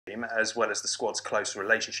as well as the squad's close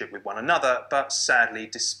relationship with one another, but sadly,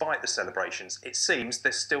 despite the celebrations, it seems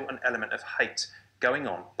there's still an element of hate going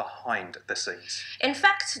on behind the scenes. In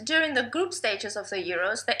fact, during the group stages of the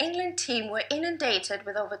Euros, the England team were inundated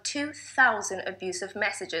with over 2,000 abusive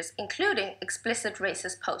messages, including explicit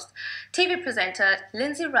racist posts. TV presenter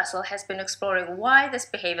Lindsey has been exploring why this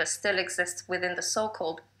behaviour still exists within the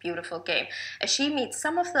so-called beautiful game, as she meets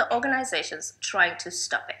some of the organisations trying to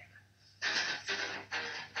stop it.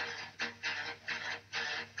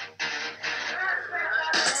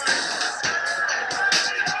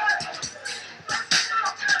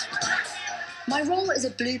 My role as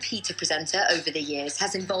a Blue Peter presenter over the years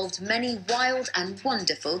has involved many wild and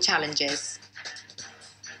wonderful challenges,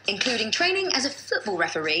 including training as a football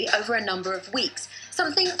referee over a number of weeks,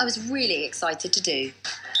 something I was really excited to do.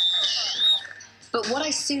 But what I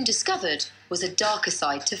soon discovered was a darker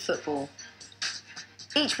side to football.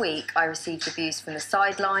 Each week I received abuse from the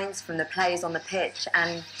sidelines, from the players on the pitch,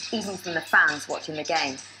 and even from the fans watching the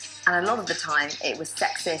game. And a lot of the time it was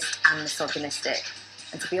sexist and misogynistic.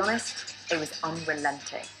 And to be honest, it was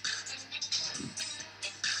unrelenting.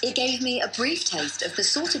 It gave me a brief taste of the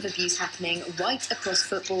sort of abuse happening right across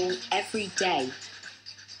football every day.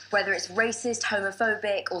 Whether it's racist,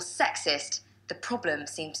 homophobic or sexist, the problem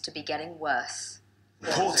seems to be getting worse.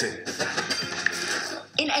 Reporting.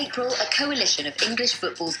 In April, a coalition of English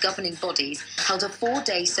football's governing bodies held a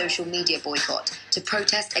 4-day social media boycott to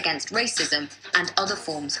protest against racism and other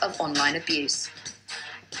forms of online abuse.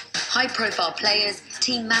 High-profile players,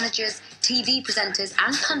 team managers, TV presenters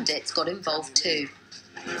and pundits got involved too.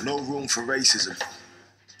 No room for racism.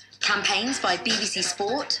 Campaigns by BBC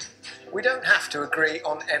Sport, We don't have to agree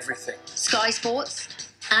on everything. Sky Sports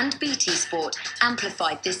and BT Sport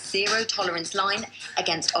amplified this zero-tolerance line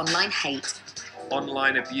against online hate.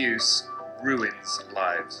 Online abuse ruins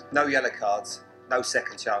lives. No yellow cards, no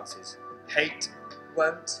second chances. Hate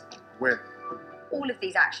Won't win. All of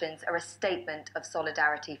these actions are a statement of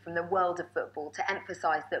solidarity from the world of football to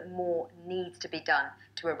emphasise that more needs to be done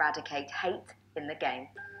to eradicate hate in the game.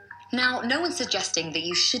 Now, no one's suggesting that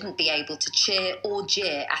you shouldn't be able to cheer or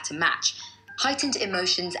jeer at a match. Heightened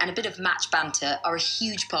emotions and a bit of match banter are a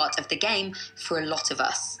huge part of the game for a lot of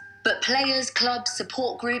us. But players, clubs,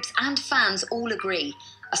 support groups and fans all agree.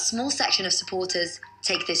 A small section of supporters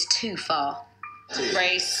take this too far.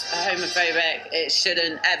 Race, homophobic, it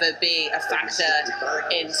shouldn't ever be a factor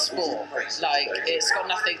in sport. Like, it's got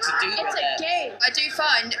nothing to do with it. It's a game. I do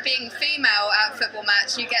find being female at a football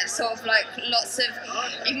match, you get sort of like lots of,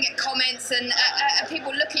 you can get comments and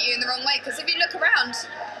people look at you in the wrong way, because if you look around,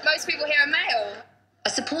 most people here are male. A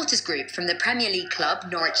supporters group from the Premier League club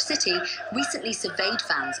Norwich City recently surveyed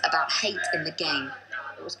fans about hate in the game.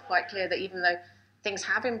 It was quite clear that even though things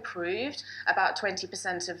have improved, about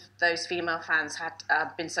 20% of those female fans had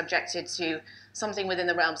been subjected to something within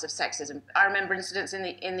the realms of sexism. I remember incidents in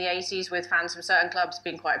the 80s with fans from certain clubs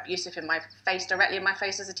being quite abusive in my face, directly in my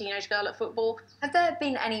face as a teenage girl at football. Have there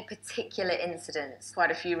been any particular incidents?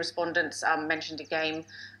 Quite a few respondents mentioned a game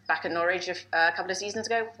back at Norwich a couple of seasons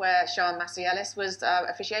ago where Sian Massey-Ellis was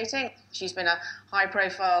officiating. She's been a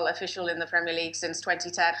high-profile official in the Premier League since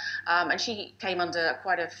 2010, and she came under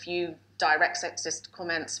quite a few direct sexist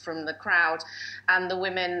comments from the crowd, and the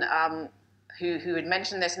women who had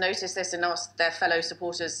mentioned this noticed this and asked their fellow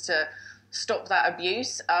supporters to stop that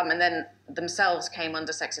abuse, and then themselves came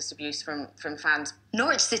under sexist abuse from fans.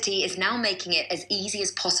 Norwich City is now making it as easy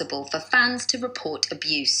as possible for fans to report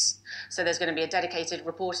abuse. So there's going to be a dedicated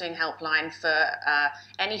reporting helpline for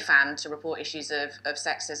any fan to report issues of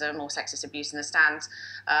sexism or sexist abuse in the stands,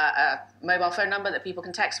 a mobile phone number that people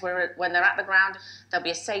can text when they're at the ground. There'll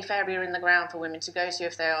be a safe area in the ground for women to go to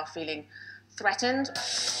if they are feeling threatened.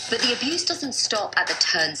 But the abuse doesn't stop at the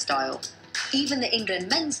turnstile. Even the England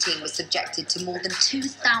men's team was subjected to more than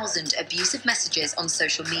 2,000 abusive messages on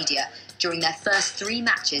social media during their first 3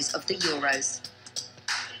 matches of the Euros.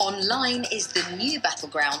 Online is the new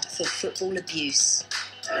battleground for football abuse.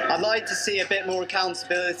 I'd like to see a bit more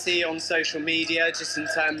accountability on social media, just in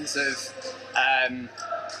terms of,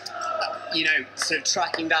 sort of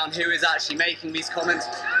tracking down who is actually making these comments.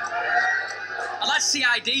 I'd like to see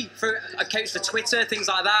ID for accounts for Twitter, things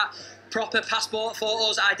like that. Proper passport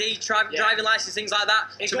photos, ID, driving licence, things like that.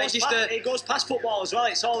 It goes past football as well.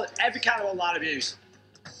 It's all every kind of online abuse.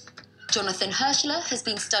 Jonathan Hirshler has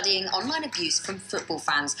been studying online abuse from football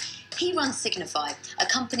fans. He runs Signify, a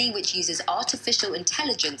company which uses artificial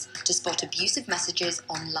intelligence to spot abusive messages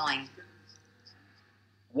online.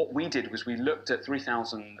 What we did was we looked at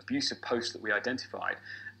 3,000 abusive posts that we identified,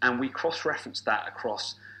 and we cross-referenced that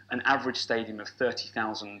across an average stadium of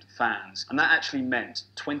 30,000 fans. And that actually meant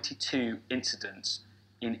 22 incidents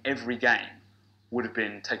in every game would have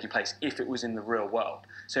been taking place if it was in the real world.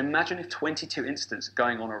 So imagine if 22 incidents are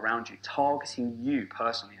going on around you, targeting you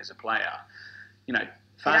personally as a player. You know,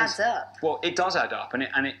 fans, it adds up. Well, it does add up, and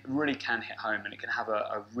it really can hit home, and it can have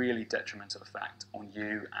a really detrimental effect on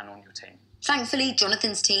you and on your team. Thankfully,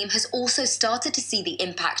 Jonathan's team has also started to see the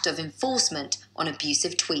impact of enforcement on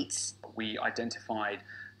abusive tweets. We identified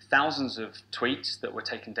thousands of tweets that were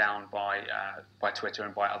taken down by Twitter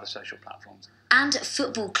and by other social platforms. And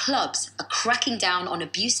football clubs are cracking down on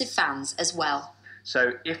abusive fans as well.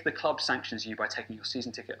 So if the club sanctions you by taking your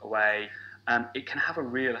season ticket away, it can have a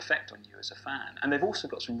real effect on you as a fan. And they've also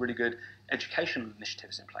got some really good educational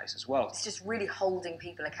initiatives in place as well. It's just really holding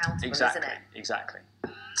people accountable, Exactly, isn't it? Exactly.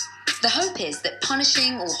 The hope is that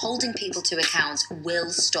punishing or holding people to account will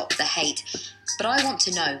stop the hate. But I want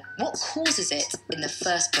to know, what causes it in the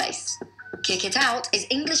first place? Kick It Out is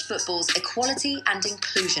English football's equality and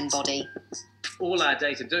inclusion body. All our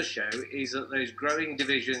data does show is that those growing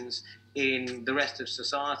divisions in the rest of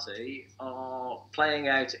society are playing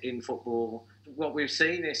out in football. What we've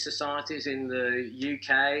seen is societies in the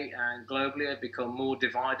UK and globally have become more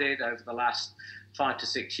divided over the last 5 to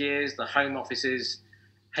 6 years. The Home Office's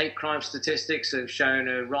hate crime statistics have shown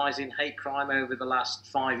a rise in hate crime over the last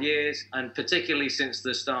 5 years, and particularly since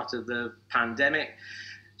the start of the pandemic,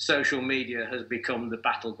 social media has become the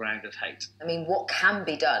battleground of hate. I mean, what can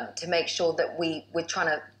be done to make sure that we're trying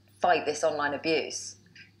to fight this online abuse?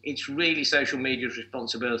 It's really social media's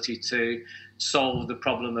responsibility to solve the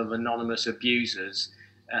problem of anonymous abusers.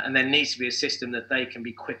 And there needs to be a system that they can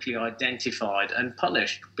be quickly identified and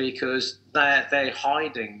punished, because they're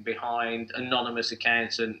hiding behind anonymous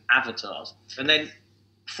accounts and avatars. And then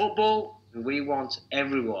football, we want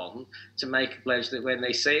everyone to make a pledge that when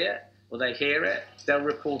they see it or they hear it, they'll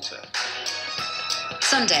report it.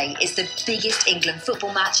 Sunday is the biggest England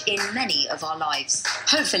football match in many of our lives.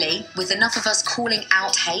 Hopefully, with enough of us calling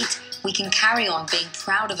out hate, we can carry on being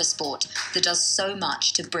proud of a sport that does so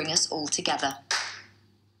much to bring us all together.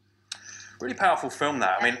 Really powerful film,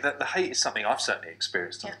 that. I mean, the hate is something I've certainly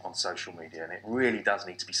experienced on social media, and it really does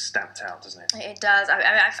need to be stamped out, doesn't it? It does.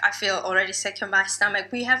 I feel already sick in my stomach.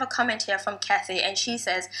 We have a comment here from Kathy, and she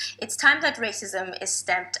says, it's time that racism is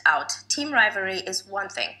stamped out. Team rivalry is one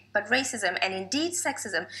thing, but racism and indeed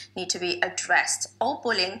sexism need to be addressed. All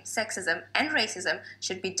bullying, sexism and racism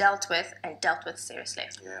should be dealt with, and dealt with seriously.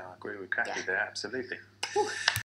 Yeah, I agree with Kathy there, absolutely. Whew.